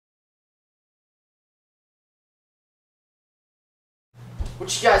What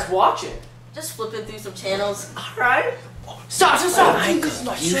you guys watching? Just flipping through some channels. Alright. Stop!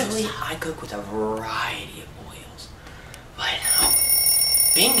 Usually I cook with a variety of oils. But,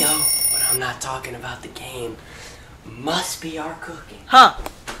 bingo! But I'm not talking about the game. Must be our cooking. Huh?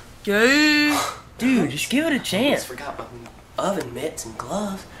 Dude, just give it a I chance. forgot my oven mitts and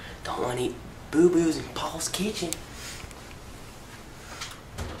gloves. Don't want to eat boo-boos in Paul's kitchen.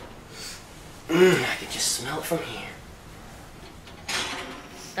 I could just smell it from here.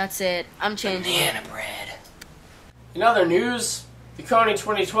 That's it. I'm changing it. Banana bread. In other news, the Coney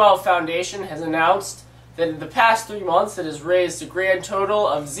 2012 Foundation has announced that in the past 3 months it has raised a grand total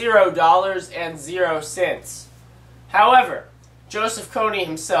of $0.00. However, Joseph Coney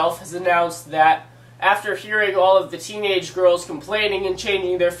himself has announced that after hearing all of the teenage girls complaining and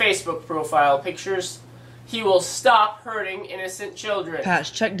changing their Facebook profile pictures, he will stop hurting innocent children.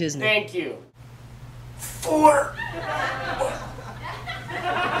 Patch, check Disney. Thank you. 4.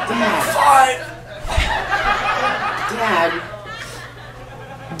 5.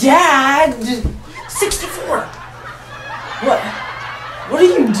 Dad! 64! What are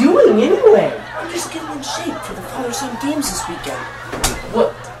you doing anyway? I'm just getting in shape for the father-son games this weekend.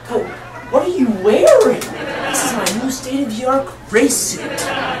 What are you wearing? This is my new state-of-the-art race suit.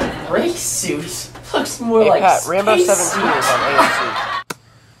 Race suit? Looks more Hey like Pat, Rambo space 17 is on AMC.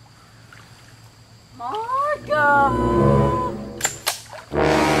 Marco!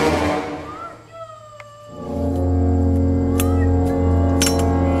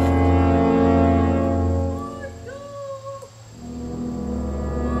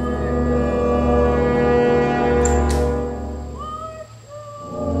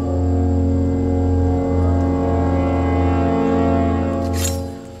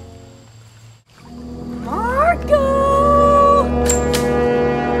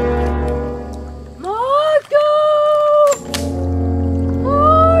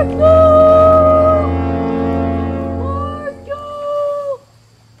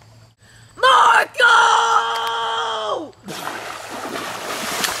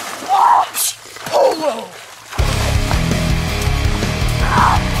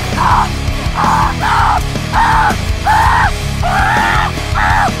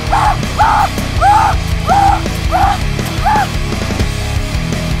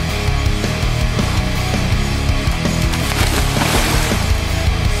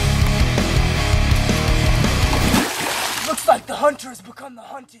 Looks like the hunter has become the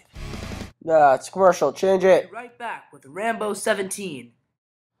hunted. Nah, it's commercial. Change it. Be right back with Rambo 17.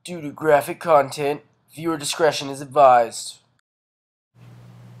 Due to graphic content, viewer discretion is advised.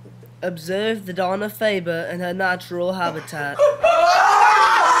 Observe the Donna Faber in her natural habitat.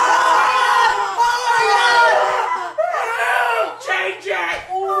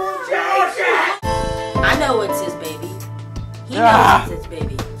 I know it's his baby. He knows it's his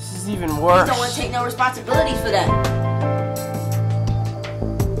baby. This is even He worse. don't want to take no responsibility for that.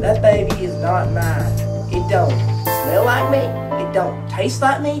 That baby is not mine. It don't smell like me, it don't taste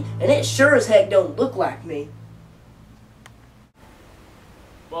like me, and it sure as heck don't look like me.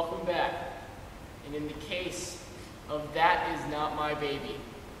 Welcome back. And in the case of That Is Not My Baby,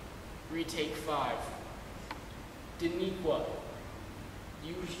 retake 5. Daniqua,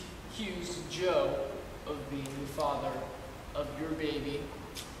 you accused Joe of being the father of your baby,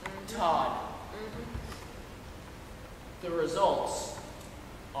 Todd. The results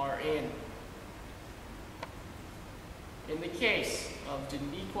are in. In the case of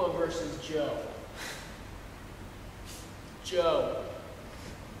Daniqua versus Joe, Joe,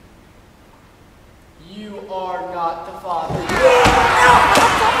 you are not the father.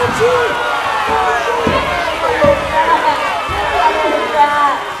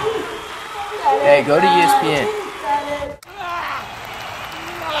 Hey, go to ESPN.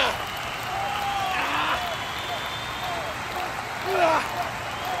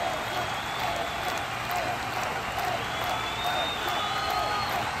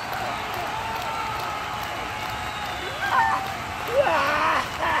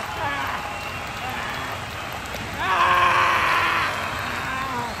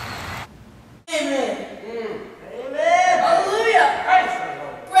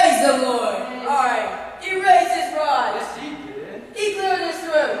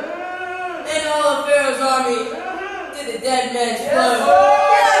 Dead man's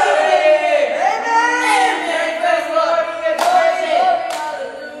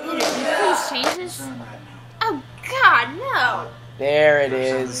These changes? Oh God, no! There it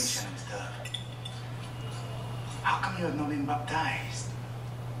is. How come you have not been baptized?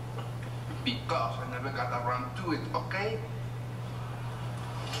 Because I never got around to it, okay?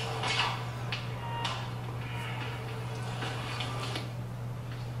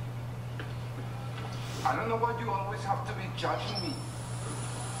 I don't know why you always have to be judging me.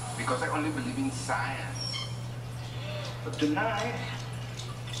 Because I only believe in science. But tonight,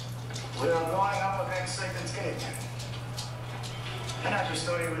 we are going up against Satan's Gate. And I just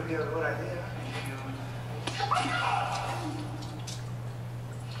thought it would be a good idea.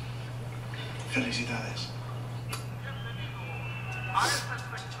 Felicidades.